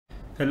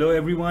Hello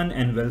everyone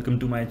and welcome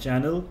to my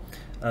channel.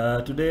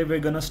 Today we're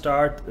gonna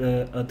start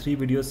a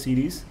 3-video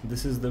series.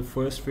 This is the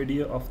first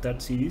video of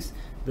that series.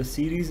 The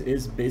series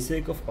is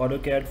Basics of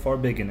Autocad for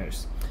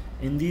Beginners.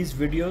 In these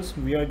videos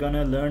we are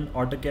gonna learn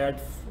AutoCAD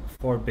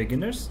for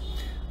beginners.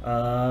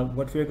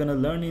 What we're gonna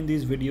learn in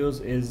these videos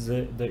is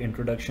the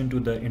introduction to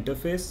the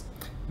interface,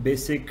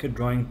 basic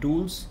drawing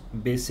tools,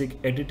 basic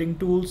editing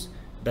tools,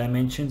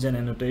 dimensions and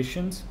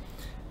annotations,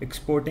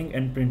 exporting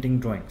and printing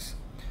drawings.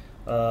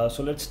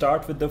 So let's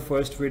start with the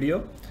first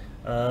video.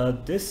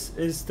 This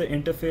is the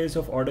interface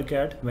of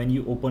AutoCAD when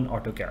you open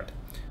AutoCAD.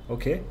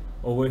 Okay,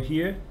 over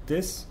here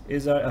this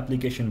is our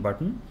application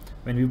button.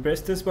 When we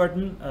press this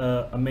button,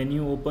 a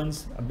menu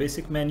opens, a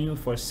basic menu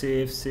for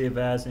save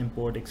as,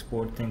 import,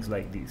 export, things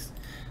like these.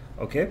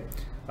 Okay,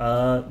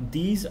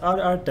 these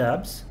are our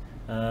tabs.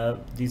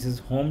 This is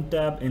home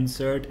tab,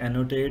 insert,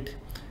 annotate,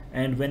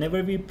 and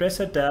whenever we press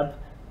a tab,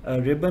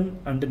 a ribbon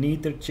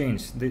underneath it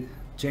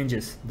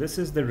changes. This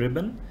is the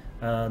ribbon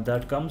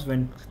that comes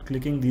when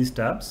clicking these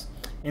tabs.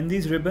 In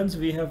these ribbons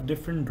we have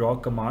different draw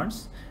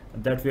commands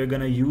that we are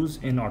going to use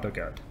in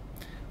AutoCAD.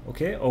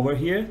 Okay, over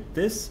here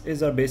this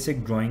is our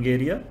basic drawing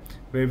area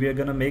where we are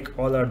going to make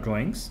all our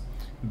drawings.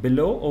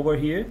 Below over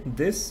here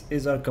this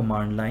is our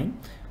command line.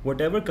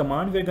 Whatever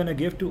command we're going to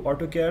give to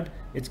AutoCAD,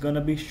 it's going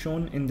to be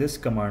shown in this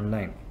command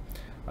line.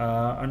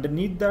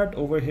 Underneath that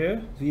over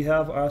here we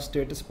have our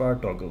status bar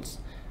toggles.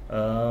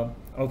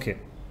 Okay,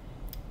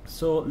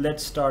 so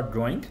let's start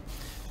drawing.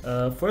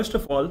 First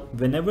of all,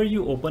 whenever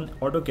you open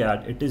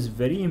AutoCAD, it is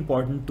very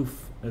important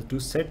to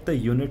set the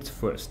units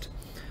first.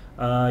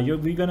 We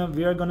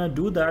are gonna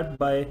do that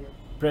by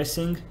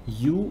pressing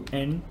U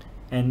and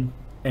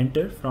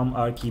enter from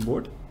our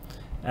keyboard,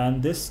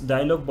 and this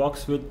dialog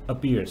box will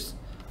appears.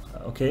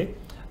 Okay,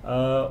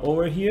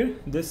 over here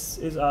this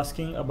is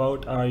asking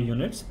about our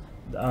units.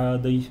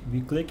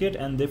 We click it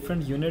and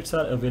different units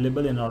are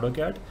available in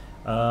AutoCAD.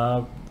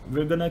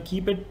 We're gonna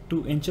keep it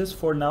to inches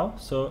for now,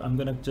 so I'm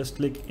gonna just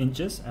click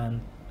inches and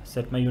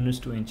set my units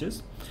to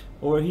inches.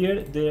 Over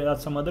here there are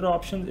some other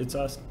options.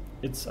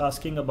 It's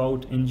asking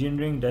about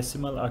engineering,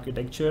 decimal,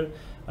 architecture.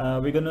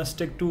 We're gonna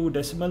stick to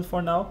decimal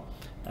for now,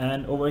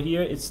 and over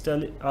here it's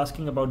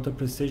asking about the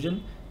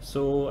precision,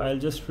 so I'll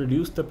just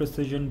reduce the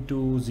precision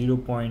to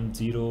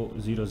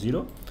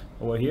 0.000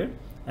 over here,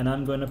 and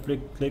I'm gonna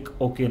click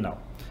OK now.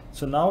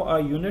 So now our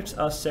units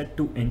are set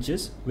to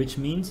inches, which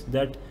means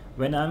that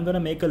when I'm going to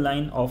make a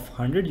line of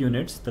 100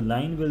 units, the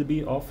line will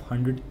be of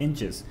 100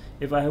 inches.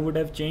 If I would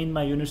have changed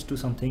my units to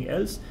something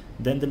else,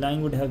 then the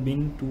line would have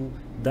been to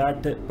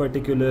that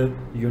particular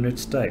unit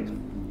style.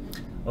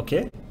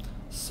 Okay,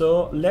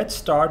 so let's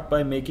start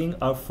by making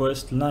our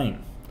first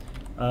line.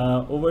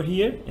 Over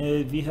here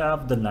we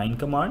have the line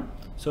command,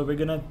 so we're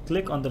going to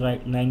click on the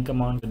line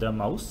command with our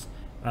mouse,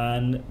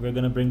 and we're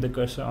going to bring the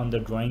cursor on the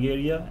drawing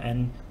area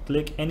and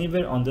click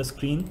anywhere on the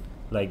screen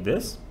like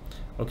this.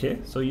 Okay,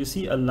 so you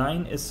see a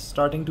line is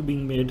starting to be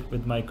made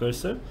with my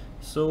cursor,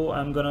 so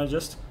I'm gonna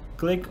just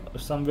click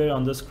somewhere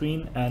on the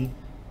screen and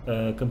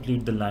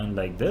complete the line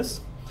like this.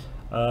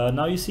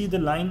 Now you see the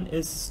line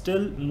is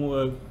still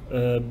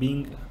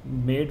being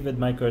made with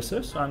my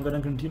cursor, so I'm gonna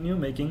continue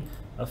making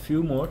a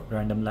few more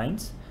random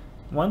lines.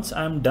 Once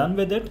I'm done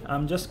with it,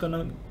 I'm just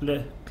gonna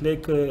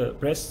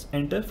press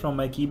enter from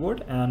my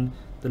keyboard, and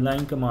the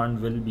line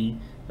command will be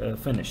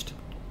finished.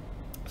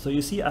 So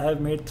you see I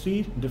have made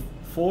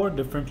 4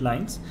 different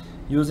lines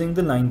using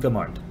the line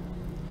command.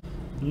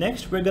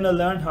 Next we're gonna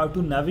learn how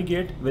to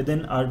navigate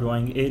within our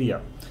drawing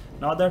area.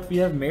 Now that we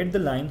have made the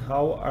line,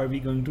 how are we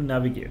going to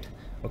navigate?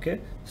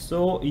 Okay,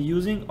 so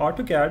using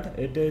AutoCAD,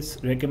 it is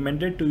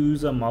recommended to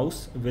use a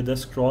mouse with a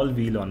scroll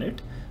wheel on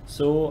it.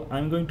 So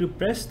I'm going to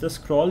press the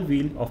scroll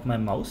wheel of my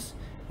mouse,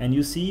 and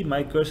you see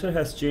my cursor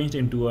has changed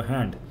into a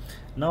hand.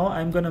 Now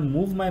I'm gonna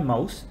move my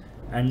mouse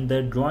and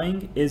the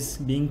drawing is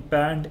being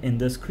panned in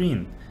the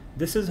screen.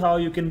 This is how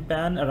you can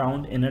pan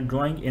around in a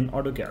drawing in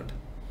AutoCAD.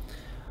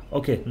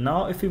 Okay,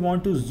 now if we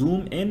want to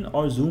zoom in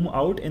or zoom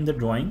out in the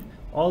drawing,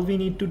 all we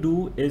need to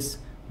do is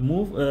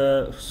move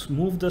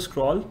the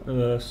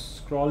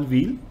scroll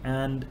wheel,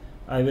 and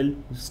I will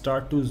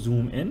start to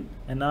zoom in,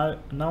 and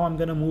now I'm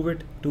gonna move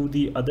it to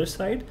the other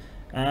side,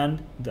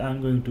 and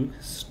I'm going to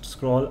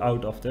scroll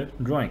out of the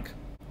drawing.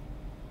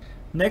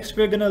 Next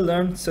we're gonna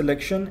learn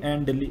selection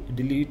and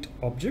delete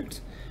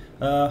objects.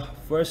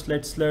 First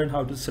let's learn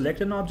how to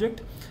select an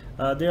object.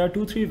 There are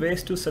 2-3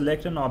 ways to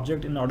select an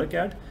object in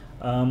AutoCAD.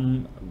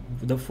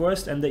 The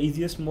first and the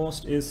easiest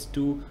most is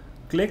to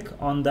click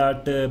on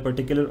that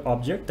particular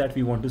object that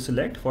we want to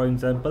select. For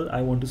example,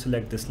 I want to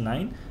select this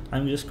line.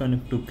 I'm just going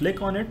to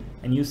click on it,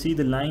 and you see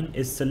the line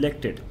is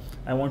selected.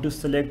 I want to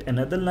select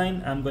another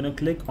line. I'm going to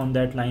click on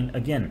that line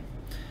again.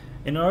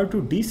 In order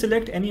to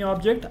deselect any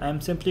object,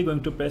 I'm simply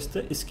going to press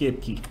the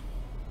escape key.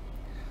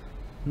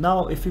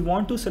 Now if we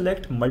want to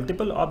select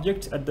multiple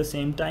objects at the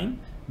same time,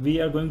 we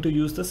are going to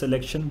use the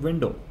selection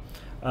window.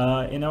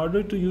 In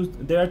order to use,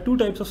 there are 2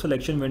 types of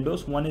selection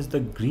windows. One is the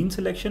green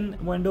selection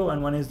window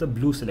and one is the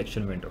blue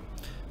selection window.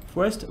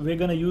 First we're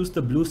going to use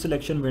the blue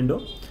selection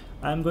window.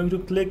 I'm going to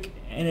click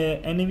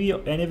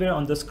anywhere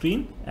on the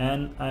screen,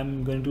 and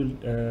I'm going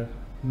to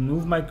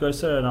move my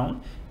cursor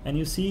around, and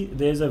you see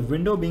there's a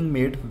window being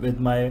made with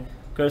my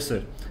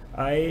cursor.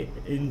 I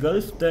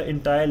engulf the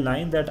entire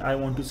line that I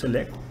want to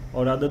select,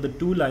 or rather the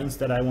two lines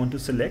that I want to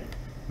select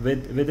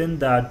within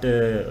that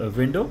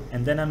window,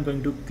 and then I'm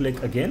going to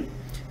click again,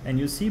 and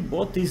you see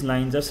both these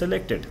lines are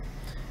selected.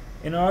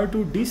 In order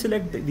to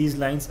deselect these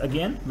lines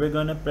again, we're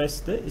going to press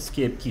the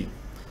escape key.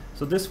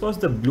 So this was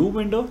the blue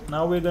window.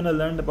 Now we're going to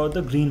learn about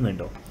the green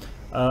window.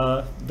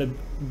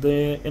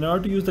 In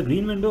order to use the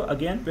green window,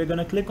 again we're going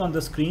to click on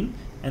the screen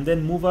and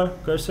then move our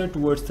cursor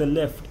towards the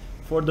left.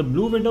 For the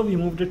blue window we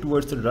moved it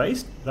towards the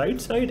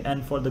right side,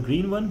 and for the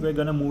green one we're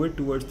going to move it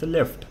towards the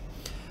left.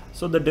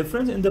 So the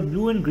difference in the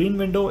blue and green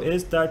window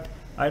is that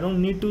I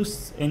don't need to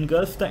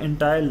engulf the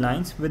entire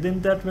lines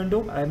within that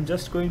window. I'm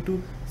just going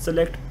to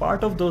select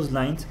part of those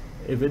lines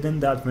within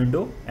that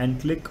window and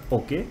click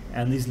OK,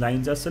 and these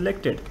lines are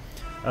selected.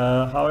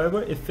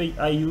 However, if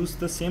I use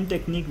the same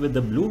technique with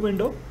the blue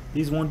window,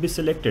 these won't be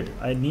selected.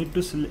 I need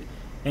to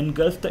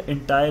engulf the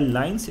entire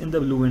lines in the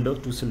blue window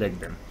to select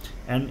them,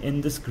 and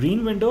in this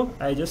green window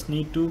I just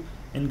need to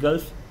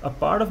engulf a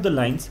part of the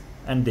lines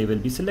and they will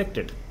be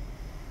selected.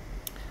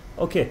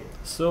 Okay,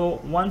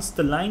 so once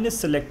the line is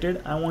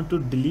selected, I want to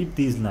delete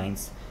these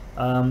lines.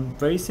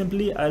 Very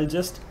simply, I'll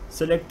just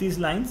select these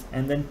lines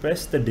and then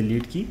press the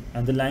delete key,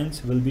 and the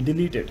lines will be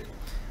deleted.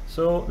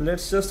 So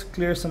let's just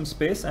clear some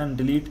space and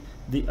delete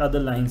the other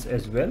lines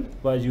as well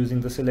by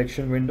using the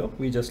selection window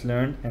we just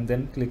learned, and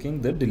then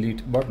clicking the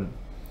delete button.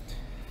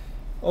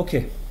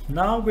 Okay,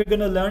 now we're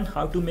going to learn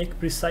how to make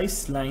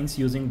precise lines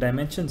using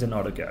dimensions in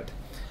AutoCAD.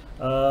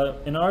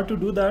 In order to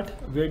do that,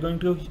 we're going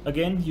to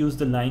again use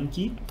the line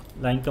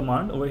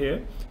command over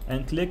here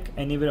and click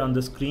anywhere on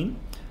the screen.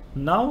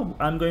 Now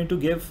I'm going to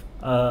give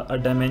a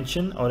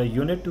dimension or a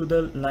unit to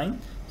the line,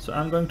 so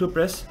I'm going to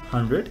press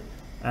 100,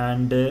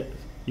 and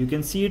you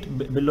can see it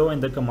below in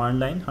the command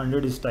line.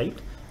 100 is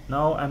typed.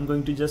 Now I'm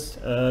going to just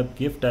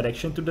give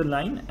direction to the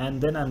line,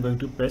 and then I'm going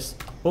to press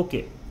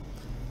OK.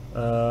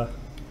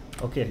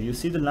 Okay, you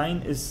see the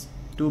line is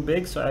too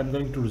big, so I'm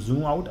going to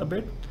zoom out a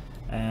bit,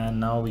 and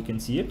now we can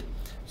see it.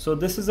 So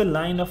this is a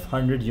line of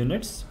 100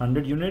 units.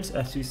 100 units,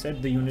 as we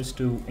said, the units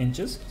to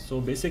inches.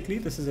 So basically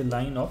this is a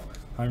line of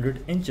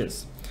 100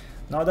 inches.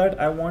 Now that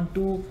I want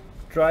to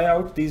try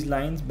out these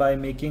lines by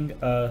making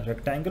a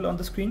rectangle on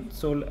the screen,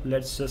 so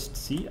let's just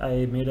see.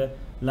 I made a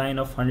line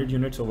of 100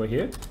 units over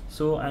here,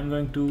 so I'm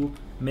going to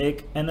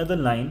make another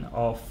line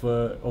of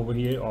over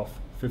here of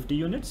 50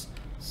 units.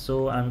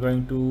 So I'm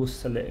going to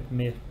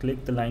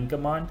click the line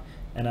command,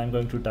 and I'm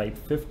going to type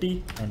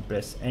 50 and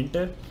press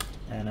enter,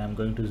 and I'm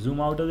going to zoom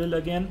out a little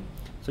again.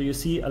 So you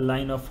see a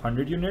line of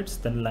 100 units,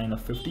 then a line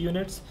of 50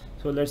 units.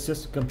 So let's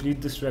just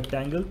complete this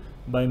rectangle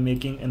by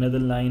making another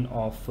line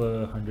of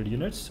 100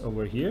 units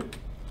over here.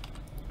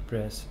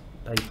 Press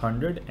type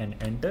 100 and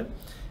enter,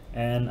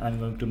 and I'm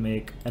going to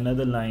make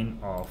another line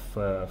of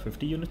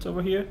 50 units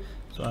over here.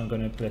 So I'm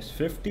going to press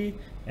 50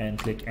 and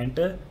click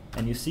enter,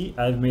 and you see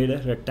I've made a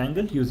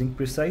rectangle using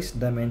precise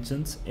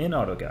dimensions in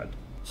AutoCAD.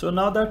 So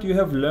now that you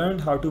have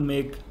learned how to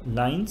make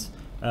lines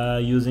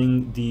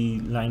using the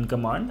line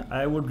command,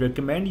 I would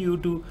recommend you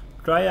to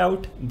try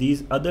out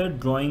these other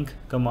drawing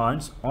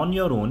commands on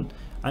your own.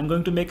 I'm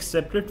going to make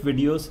separate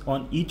videos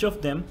on each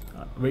of them,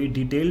 very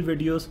detailed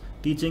videos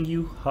teaching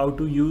you how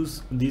to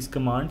use these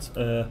commands,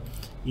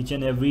 each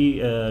and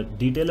every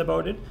detail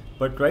about it.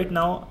 But right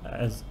now,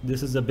 as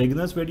this is a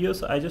beginner's video,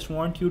 so I just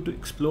want you to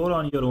explore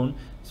on your own.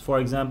 For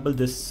example,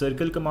 this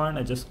circle command,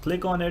 I just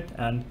click on it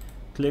and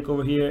click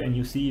over here, and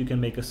you see you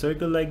can make a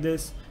circle like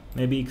this.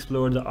 Maybe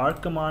explore the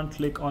arc command,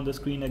 click on the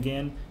screen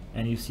again,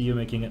 and you see you're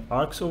making an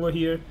arcs over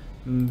here.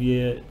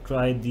 We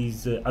try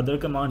these other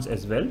commands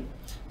as well.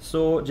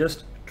 So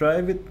just try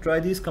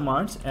these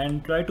commands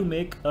and try to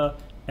make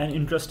an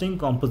interesting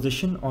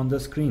composition on the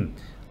screen.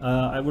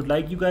 I would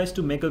like you guys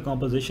to make a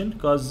composition,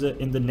 because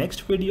in the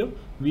next video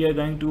we are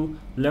going to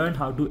learn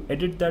how to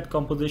edit that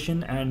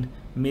composition and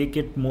make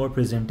it more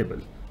presentable.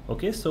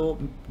 Okay, so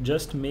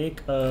just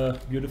make a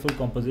beautiful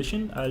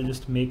composition. I'll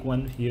just make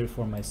one here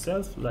for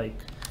myself, like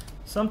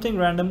something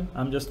random.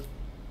 I'm just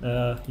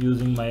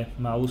using my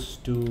mouse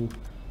to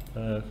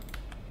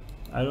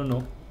I don't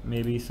know,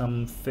 maybe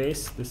some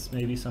face. This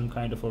may be some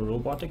kind of a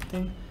robotic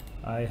thing.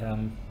 I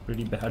am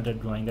pretty bad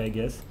at drawing, I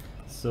guess.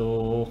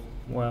 So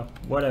well,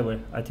 whatever,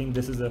 I think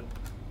this is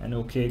an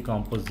okay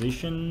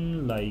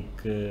composition,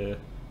 like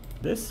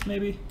this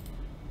maybe.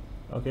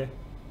 Okay,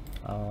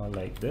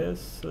 like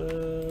this,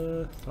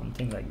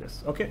 something like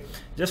this. Okay,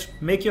 just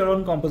make your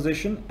own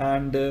composition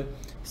and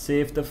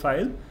save the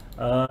file.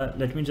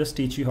 Let me just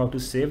teach you how to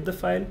save the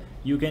file.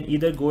 You can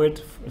either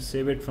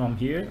save it from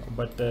here,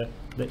 but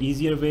the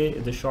easier way,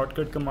 the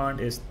shortcut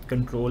command is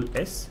Control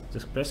S.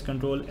 Just press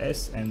Control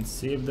S and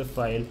save the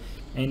file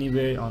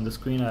anywhere on the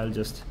screen. I'll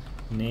just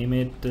name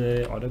it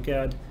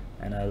AutoCAD,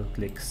 and I'll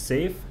click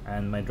save,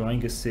 and my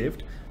drawing is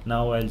saved.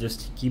 Now I'll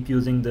just keep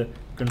using the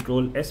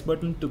Control S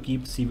button to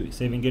keep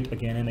saving it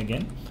again and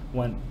again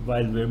while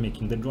we're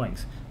making the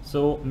drawings.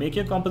 So make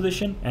your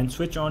composition and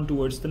switch on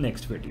towards the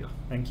next video.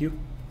 Thank you.